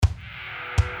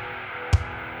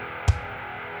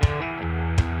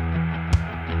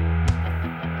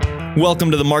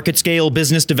Welcome to the Market Scale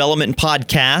Business Development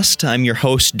Podcast. I'm your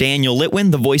host, Daniel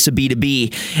Litwin, the voice of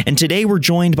B2B. And today we're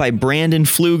joined by Brandon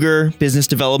Pfluger, Business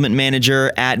Development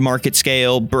Manager at Market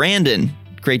Scale. Brandon,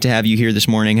 great to have you here this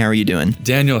morning. How are you doing?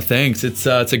 Daniel, thanks. It's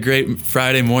a great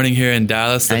Friday morning here in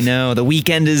Dallas. I know. The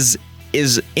weekend is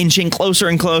inching closer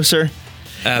and closer.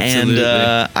 Absolutely.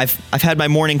 And I've had my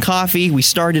morning coffee. We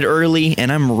started early,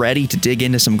 and I'm ready to dig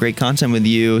into some great content with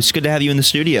you. It's good to have you in the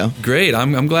studio. Great.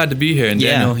 I'm glad to be here. And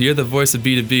Yeah. Daniel, you're the voice of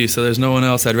B2B, so there's no one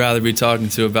else I'd rather be talking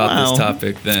to about Wow. this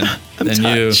topic than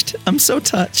you. touched. I'm so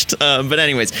touched. But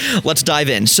anyways, let's dive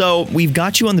in. So we've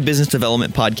got you on the Business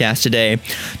Development Podcast today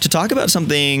to talk about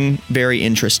something very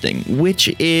interesting,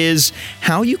 which is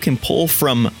how you can pull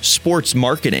from sports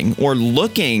marketing, or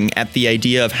looking at the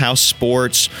idea of how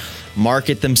sports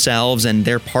market themselves and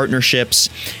their partnerships,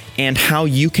 and how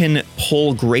you can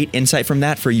pull great insight from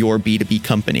that for your B2B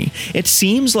company. It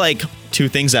seems like two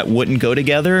things that wouldn't go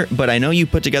together, but I know you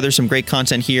put together some great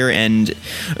content here, and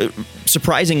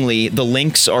surprisingly, the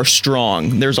links are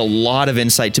strong. There's a lot of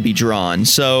insight to be drawn.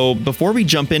 So before we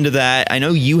jump into that, I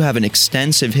know you have an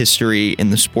extensive history in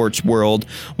the sports world.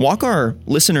 Walk our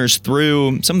listeners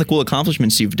through some of the cool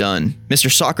accomplishments you've done.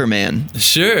 Mr. Soccer Man.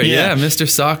 Sure. Yeah. Mr.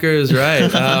 Soccer is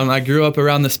right. I grew up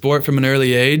around the sport from an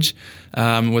early age.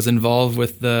 Was involved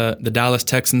with the Dallas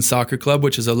Texans Soccer Club,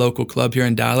 which is a local club here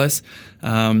in Dallas.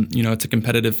 It's a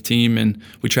competitive team, and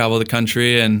we travel the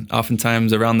country and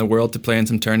oftentimes around the world to play in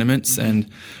some tournaments. Mm-hmm. And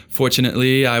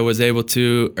fortunately, I was able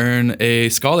to earn a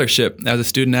scholarship as a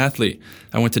student athlete.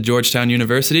 I went to Georgetown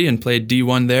University and played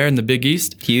D1 there in the Big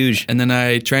East. Huge. And then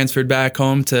I transferred back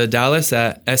home to Dallas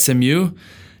at SMU,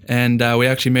 and we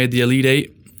actually made the Elite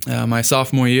Eight my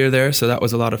sophomore year there, so that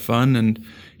was a lot of fun. And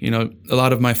a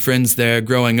lot of my friends there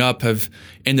growing up have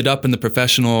ended up in the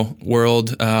professional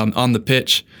world on the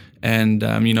pitch. And,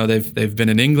 they've been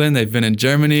in England, they've been in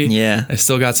Germany. Yeah. I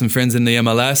still got some friends in the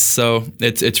MLS. So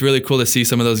it's really cool to see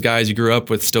some of those guys you grew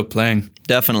up with still playing.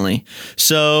 Definitely.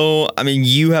 So,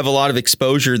 you have a lot of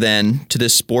exposure then to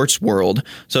this sports world.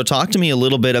 So talk to me a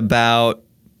little bit about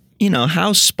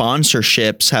how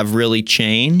sponsorships have really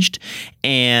changed,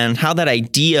 and how that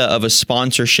idea of a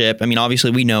sponsorship, obviously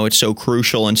we know it's so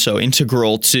crucial and so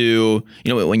integral to,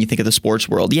 when you think of the sports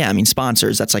world. Yeah,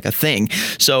 sponsors, that's like a thing.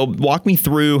 So walk me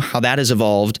through how that has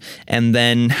evolved, and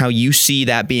then how you see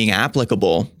that being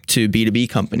applicable to B2B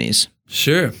companies.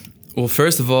 Sure. Well,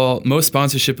 first of all, most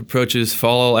sponsorship approaches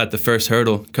fall at the first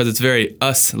hurdle because it's very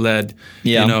us-led.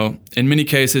 Yeah. In many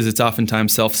cases, it's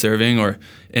oftentimes self-serving or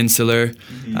insular.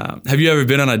 Mm-hmm. Have you ever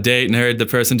been on a date and heard the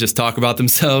person just talk about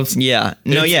themselves? Yeah.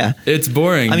 It's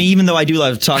boring. Even though I do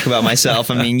love to talk about myself,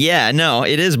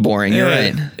 it is boring. You're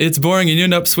right. It's boring, and you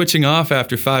end up switching off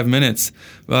after 5 minutes.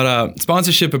 But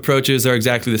sponsorship approaches are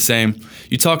exactly the same.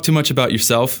 You talk too much about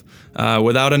yourself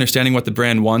without understanding what the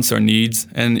brand wants or needs,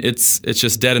 and it's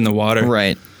just dead in the water.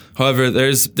 Right. However,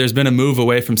 there's been a move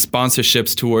away from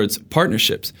sponsorships towards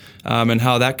partnerships, and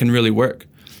how that can really work.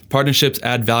 Partnerships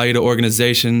add value to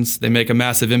organizations. They make a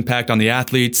massive impact on the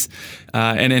athletes,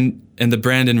 and the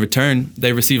brand in return,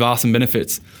 they receive awesome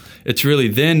benefits. It's really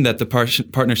then that the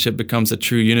partnership becomes a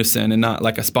true unison and not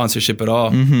like a sponsorship at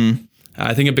all. Mm-hmm.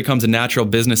 I think it becomes a natural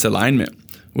business alignment,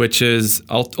 which is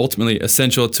ultimately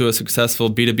essential to a successful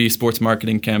B2B sports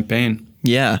marketing campaign.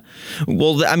 Yeah.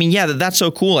 Well, that's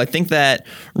so cool. I think that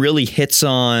really hits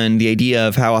on the idea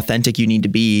of how authentic you need to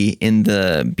be in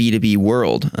the B2B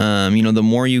world. The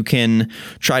more you can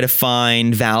try to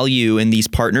find value in these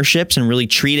partnerships and really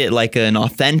treat it like an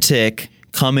authentic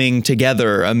coming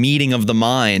together, a meeting of the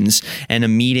minds and a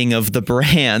meeting of the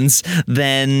brands,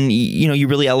 then you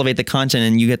really elevate the content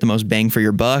and you get the most bang for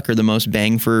your buck, or the most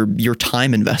bang for your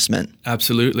time investment.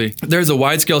 Absolutely. There's a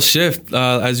wide-scale shift,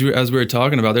 as we were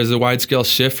talking about. There's a wide-scale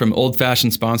shift from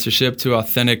old-fashioned sponsorship to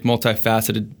authentic,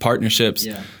 multifaceted partnerships.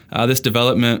 Yeah. This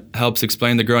development helps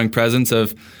explain the growing presence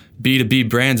of B2B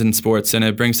brands in sports, and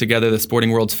it brings together the sporting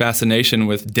world's fascination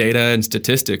with data and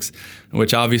statistics,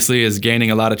 which obviously is gaining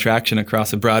a lot of traction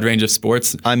across a broad range of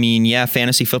sports.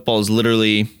 Fantasy football is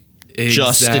literally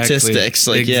just statistics.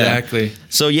 Exactly. Yeah.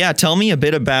 So tell me a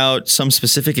bit about some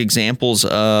specific examples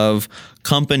of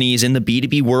companies in the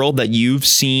B2B world that you've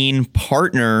seen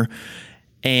partner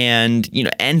and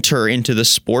enter into the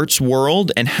sports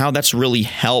world, and how that's really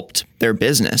helped their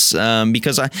business.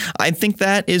 Because I think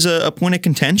that is a point of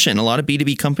contention. A lot of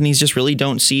B2B companies just really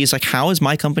don't see, is like, how is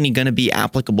my company going to be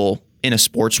applicable in a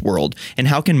sports world, and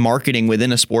how can marketing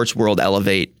within a sports world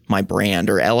elevate my brand,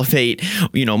 or elevate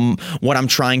what I'm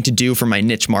trying to do for my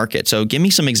niche market? So give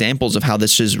me some examples of how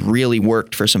this has really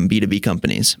worked for some B2B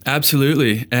companies.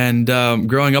 Absolutely. And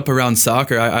growing up around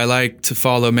soccer, I like to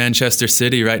follow Manchester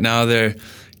City. Right now they're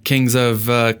Kings of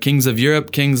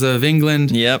Europe, Kings of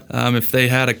England. Yep. If they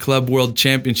had a club world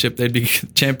championship, they'd be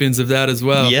champions of that as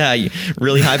well. Yeah, you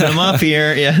really hyping them up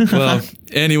here. Yeah. Well,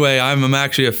 anyway, I'm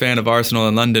actually a fan of Arsenal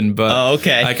in London, but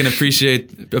okay. I can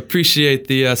appreciate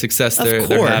the success they're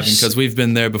having because we've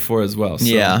been there before as well. So,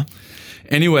 yeah.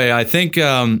 Anyway, I think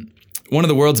one of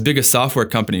the world's biggest software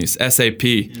companies, SAP,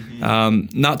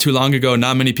 not too long ago,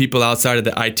 not many people outside of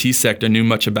the IT sector knew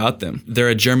much about them. They're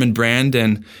a German brand,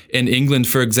 and in England,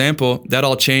 for example, that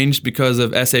all changed because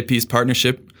of SAP's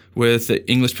partnership with the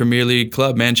English Premier League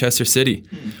club, Manchester City.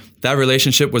 That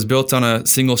relationship was built on a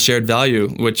single shared value,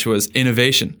 which was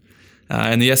innovation.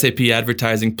 And the SAP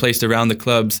advertising placed around the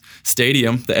club's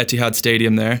stadium, the Etihad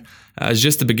Stadium there, is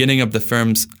just the beginning of the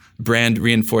firm's brand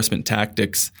reinforcement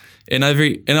tactics. In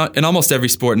almost every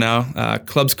sport now,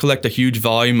 clubs collect a huge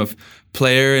volume of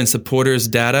player and supporters'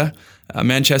 data.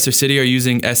 Manchester City are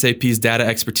using SAP's data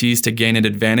expertise to gain an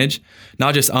advantage,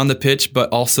 not just on the pitch, but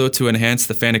also to enhance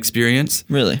the fan experience.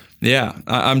 Really? Yeah.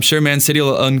 I'm sure Man City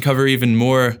will uncover even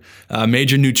more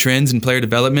major new trends in player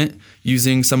development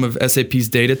using some of SAP's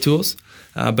data tools.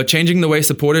 But changing the way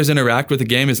supporters interact with the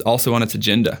game is also on its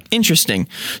agenda. Interesting.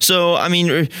 So, I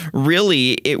mean,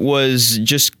 really, it was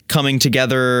just coming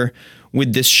together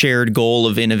with this shared goal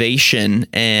of innovation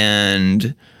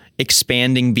and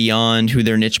expanding beyond who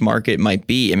their niche market might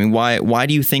be. I mean, why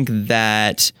do you think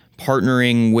that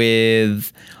partnering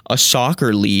with a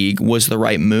soccer league was the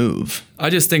right move? I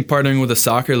just think partnering with a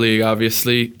soccer league,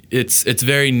 obviously, it's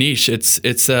very niche.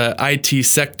 It's a IT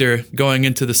sector going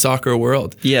into the soccer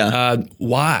world. Yeah.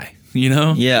 Why?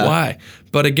 Yeah. Why?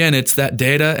 But again, it's that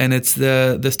data and it's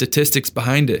the statistics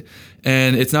behind it.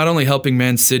 And it's not only helping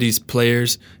Man City's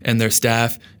players and their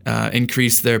staff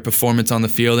increase their performance on the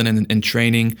field and in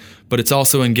training, but it's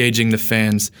also engaging the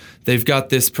fans. They've got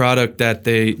this product that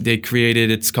they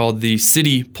created. It's called the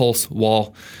City Pulse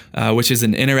Wall, which is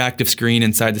an interactive screen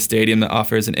inside the stadium that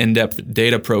offers an in-depth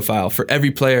data profile for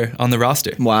every player on the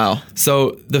roster. Wow.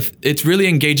 So it's really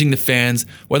engaging the fans,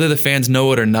 whether the fans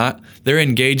know it or not. They're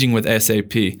engaging with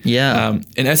SAP. Yeah.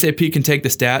 And SAP can take the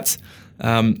stats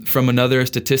from another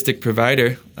statistic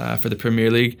provider for the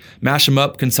Premier League, mash them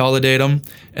up, consolidate them,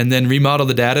 and then remodel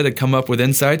the data to come up with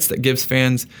insights that gives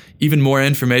fans even more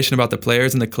information about the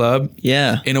players and the club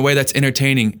in a way that's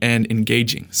entertaining and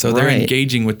engaging. So they're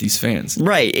engaging with these fans.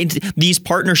 Right. These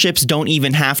partnerships don't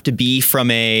even have to be from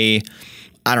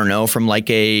from like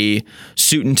a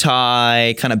suit and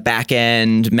tie kind of back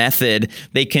end method.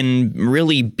 They can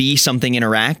really be something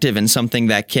interactive and something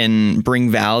that can bring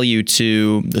value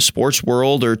to the sports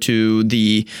world or to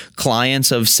the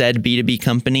clients of said B2B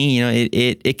company.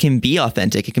 It can be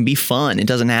authentic. It can be fun. It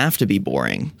doesn't have to be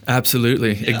boring.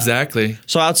 Absolutely. Yeah. Exactly.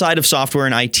 So outside of software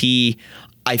and IT,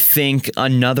 I think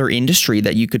another industry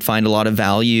that you could find a lot of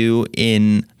value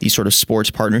in these sort of sports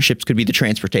partnerships could be the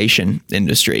transportation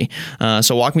industry.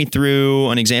 So walk me through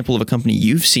an example of a company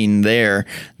you've seen there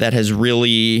that has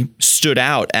really stood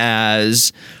out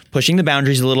as pushing the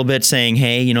boundaries a little bit, saying,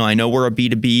 hey, I know we're a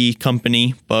B2B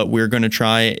company, but we're going to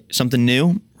try something new.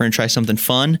 We're going to try something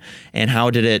fun. And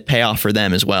how did it pay off for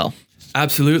them as well?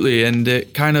 Absolutely, and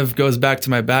it kind of goes back to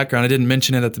my background. I didn't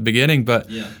mention it at the beginning, but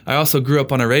I also grew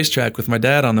up on a racetrack with my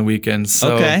dad on the weekends.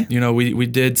 So, we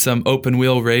did some open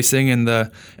wheel racing in the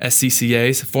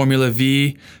SCCAs, Formula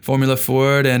V, Formula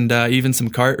Ford, and even some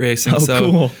kart racing.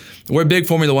 Cool. We're big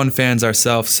Formula One fans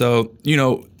ourselves. So,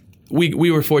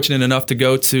 we were fortunate enough to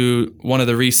go to one of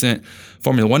the recent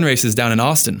Formula One races down in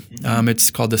Austin. It's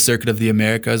called the Circuit of the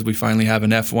Americas. We finally have an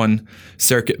F1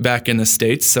 circuit back in the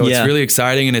States. So it's really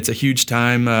exciting, and it's a huge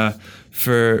time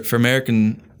for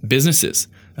American businesses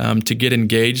to get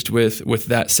engaged with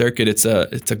that circuit. It's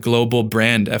a global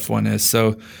brand, F1 is.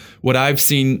 So what I've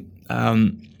seen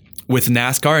with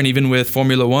NASCAR and even with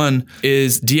Formula One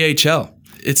is DHL.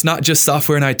 It's not just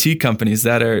software and IT companies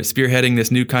that are spearheading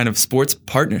this new kind of sports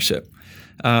partnership.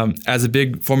 As a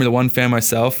big Formula One fan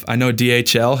myself, I know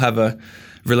DHL have a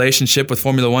relationship with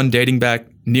Formula One dating back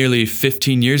nearly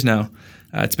 15 years now.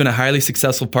 It's been a highly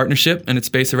successful partnership, and it's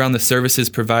based around the services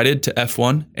provided to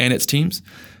F1 and its teams.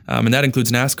 And that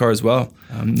includes NASCAR as well.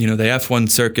 The F1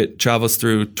 circuit travels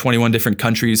through 21 different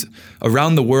countries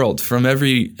around the world, from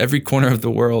every corner of the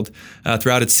world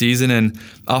throughout its season. And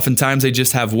oftentimes they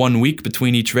just have 1 week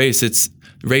between each race. It's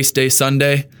race day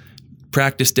Sunday,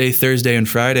 practice day Thursday and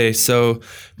Friday. So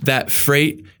that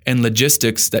freight and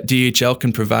logistics that DHL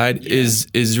can provide is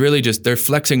really just, they're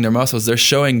flexing their muscles. They're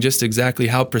showing just exactly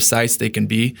how precise they can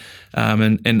be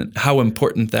and how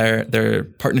important their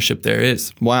partnership there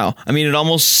is. Wow. I mean, it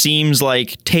almost seems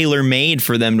like tailor-made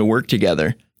for them to work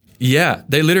together. Yeah,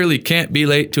 they literally can't be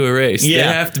late to a race. Yeah.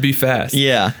 They have to be fast.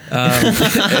 Yeah.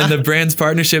 And the brand's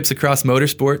partnerships across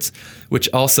motorsports, which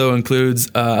also includes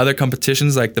other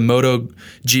competitions like the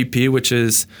MotoGP, which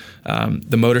is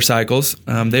the motorcycles,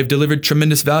 they've delivered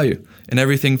tremendous value in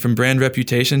everything from brand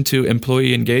reputation to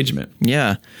employee engagement.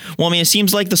 Yeah. Well, I mean, it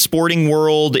seems like the sporting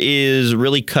world is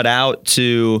really cut out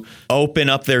to open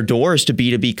up their doors to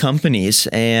B2B companies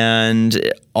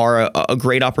and are a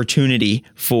great opportunity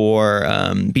for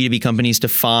B2B companies to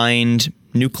find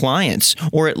new clients,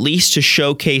 or at least to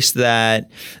showcase that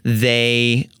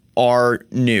they are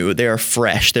new, they're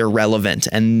fresh, they're relevant,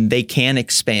 and they can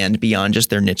expand beyond just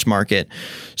their niche market.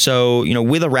 So,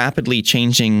 with a rapidly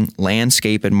changing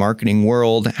landscape and marketing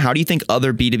world, how do you think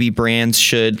other B2B brands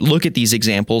should look at these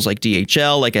examples like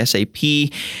DHL, like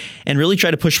SAP, and really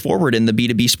try to push forward in the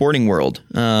B2B sporting world?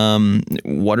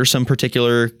 What are some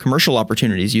particular commercial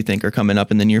opportunities you think are coming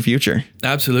up in the near future?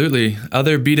 Absolutely.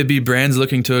 Other B2B brands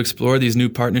looking to explore these new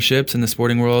partnerships in the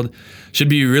sporting world should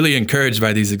be really encouraged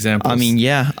by these examples. I mean,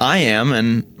 yeah, I am,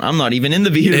 and I'm not even in the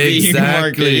B2B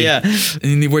market. Yeah.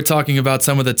 And we're talking about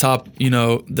some of the top,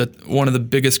 one of the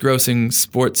biggest grossing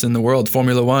sports in the world,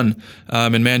 Formula One,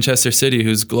 in Manchester City,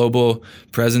 whose global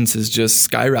presence is just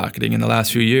skyrocketing in the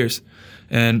last few years.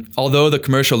 And although the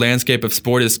commercial landscape of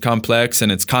sport is complex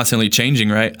and it's constantly changing,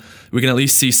 right, we can at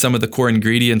least see some of the core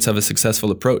ingredients of a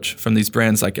successful approach from these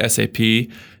brands like SAP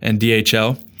and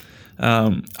DHL.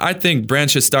 I think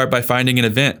brands should start by finding an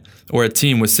event or a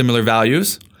team with similar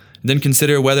values, then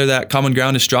consider whether that common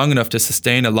ground is strong enough to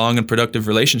sustain a long and productive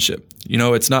relationship.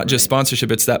 It's not just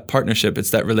sponsorship, it's that partnership, it's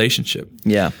that relationship.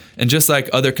 Yeah. And just like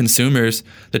other consumers,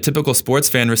 the typical sports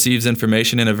fan receives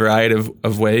information in a variety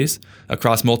of ways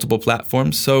across multiple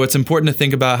platforms. So it's important to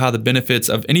think about how the benefits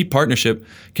of any partnership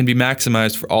can be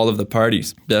maximized for all of the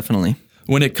parties. Definitely.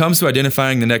 When it comes to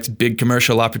identifying the next big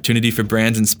commercial opportunity for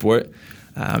brands in sport,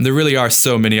 there really are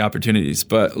so many opportunities.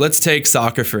 But let's take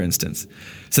soccer, for instance.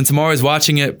 Since I'm always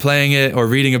watching it, playing it, or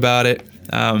reading about it,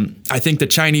 I think the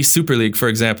Chinese Super League, for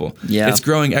example, it's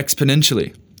growing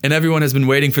exponentially. And everyone has been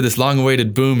waiting for this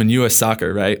long-awaited boom in U.S.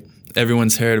 soccer, right?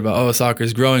 Everyone's heard about, soccer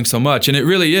is growing so much. And it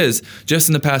really is. Just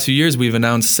in the past few years, we've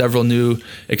announced several new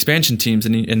expansion teams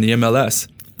in the MLS.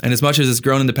 And as much as it's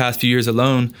grown in the past few years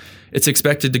alone, it's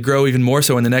expected to grow even more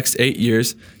so in the next 8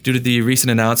 years due to the recent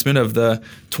announcement of the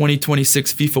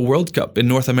 2026 FIFA World Cup in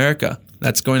North America.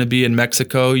 That's going to be in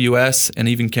Mexico, US, and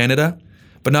even Canada.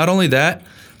 But not only that,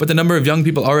 but the number of young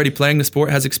people already playing the sport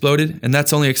has exploded, and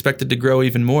that's only expected to grow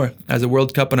even more, as a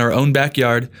World Cup in our own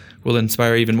backyard will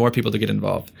inspire even more people to get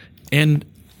involved. And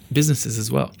businesses as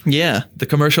well. Yeah. The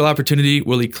commercial opportunity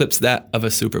will eclipse that of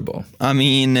a Super Bowl. I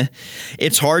mean,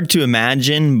 it's hard to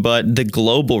imagine, but the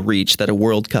global reach that a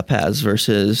World Cup has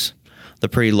versus the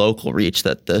pretty local reach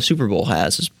that the Super Bowl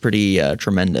has is pretty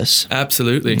tremendous.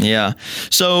 Absolutely. Yeah.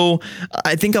 So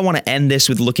I think I want to end this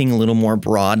with looking a little more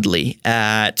broadly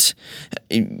at,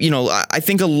 I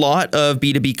think a lot of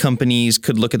B2B companies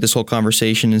could look at this whole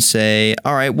conversation and say,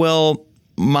 all right, well,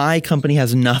 my company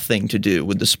has nothing to do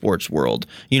with the sports world.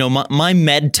 My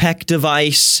med tech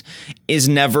device is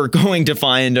never going to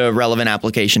find a relevant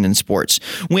application in sports,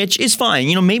 which is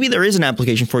fine. Maybe there is an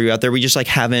application for you out there. We just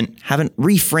haven't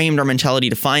reframed our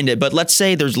mentality to find it. But let's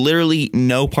say there's literally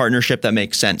no partnership that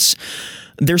makes sense.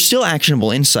 There's still actionable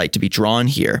insight to be drawn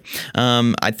here.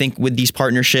 I think with these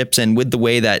partnerships and with the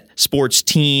way that sports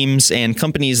teams and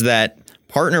companies that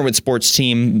partner with sports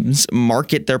teams,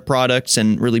 market their products,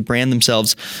 and really brand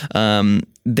themselves,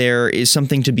 there is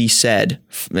something to be said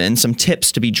and some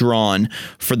tips to be drawn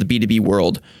for the B2B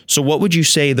world. So what would you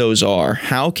say those are?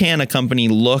 How can a company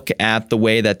look at the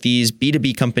way that these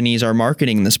B2B companies are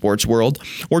marketing in the sports world,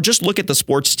 or just look at the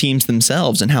sports teams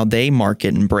themselves and how they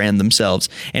market and brand themselves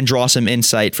and draw some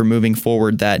insight for moving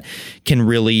forward that can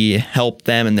really help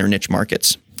them in their niche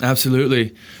markets?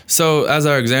 Absolutely. So as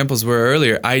our examples were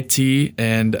earlier, IT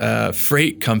and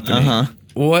freight company,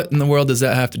 what in the world does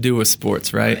that have to do with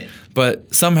sports, right?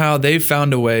 But somehow they've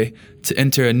found a way to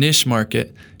enter a niche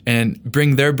market and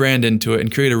bring their brand into it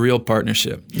and create a real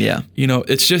partnership. Yeah.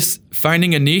 It's just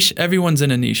finding a niche. Everyone's in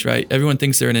a niche, right? Everyone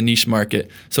thinks they're in a niche market.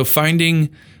 So finding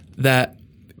that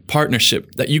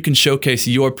partnership that you can showcase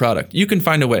your product. You can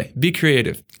find a way. Be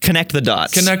creative. Connect the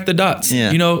dots.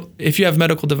 Yeah. If you have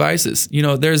medical devices,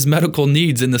 there's medical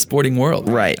needs in the sporting world.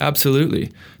 Right.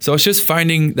 Absolutely. So it's just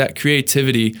finding that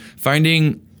creativity,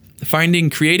 creating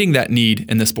that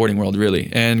need in the sporting world, really,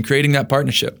 and creating that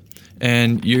partnership.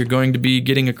 And you're going to be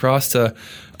getting across to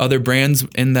other brands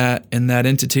in that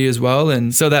entity as well.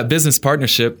 And so that business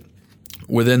partnership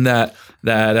within that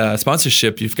that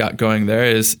sponsorship you've got going there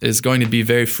is going to be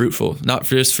very fruitful, not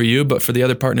just for you, but for the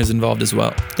other partners involved as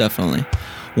well. Definitely.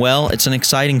 Well, it's an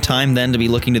exciting time then to be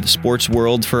looking to the sports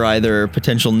world for either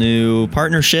potential new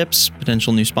partnerships,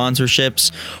 potential new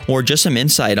sponsorships, or just some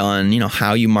insight on,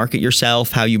 how you market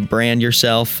yourself, how you brand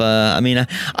yourself.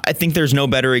 I think there's no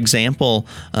better example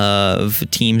of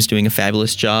teams doing a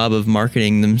fabulous job of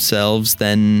marketing themselves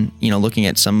than, looking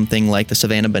at something like the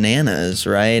Savannah Bananas,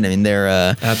 right? I mean,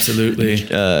 they're absolutely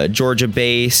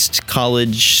Georgia-based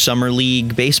college summer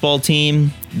league baseball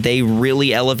team. They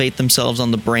really elevate themselves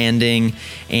on the branding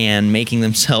and making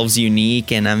themselves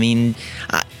unique. And I mean,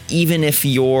 even if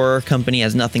your company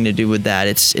has nothing to do with that,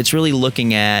 it's really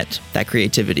looking at that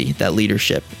creativity, that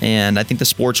leadership. And I think the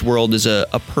sports world is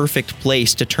a perfect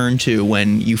place to turn to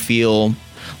when you feel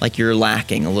like you're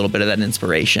lacking a little bit of that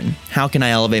inspiration. How can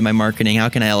I elevate my marketing? How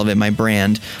can I elevate my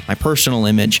brand, my personal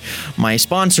image, my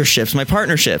sponsorships, my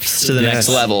partnerships to the next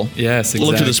level? Yes,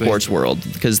 exactly. Look to the sports world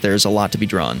because there's a lot to be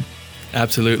drawn.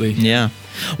 Absolutely. Yeah.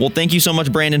 Well, thank you so much,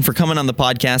 Brandon, for coming on the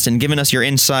podcast and giving us your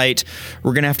insight.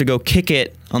 We're going to have to go kick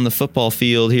it on the football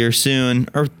field here soon.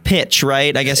 Or pitch,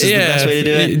 right? I guess is the best way to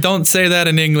do it. Don't say that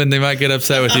in England. They might get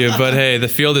upset with you. But hey, the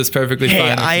field is perfectly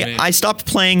fine. I stopped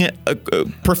playing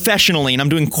professionally, and I'm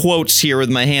doing quotes here with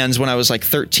my hands when I was like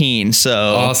 13.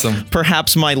 So awesome.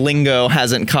 Perhaps my lingo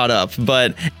hasn't caught up.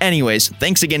 But anyways,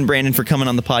 thanks again, Brandon, for coming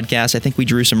on the podcast. I think we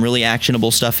drew some really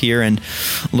actionable stuff here, and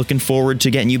looking forward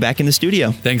to getting you back in the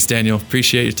studio. Thanks, Daniel.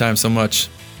 Appreciate your time so much.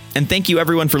 And thank you,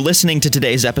 everyone, for listening to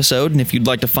today's episode. And if you'd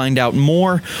like to find out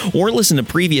more or listen to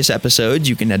previous episodes,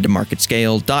 you can head to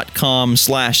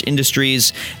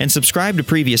marketscale.com/industries and subscribe to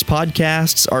previous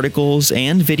podcasts, articles,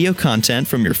 and video content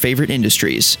from your favorite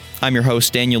industries. I'm your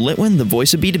host, Daniel Litwin, the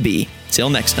voice of B2B. Till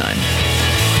next time.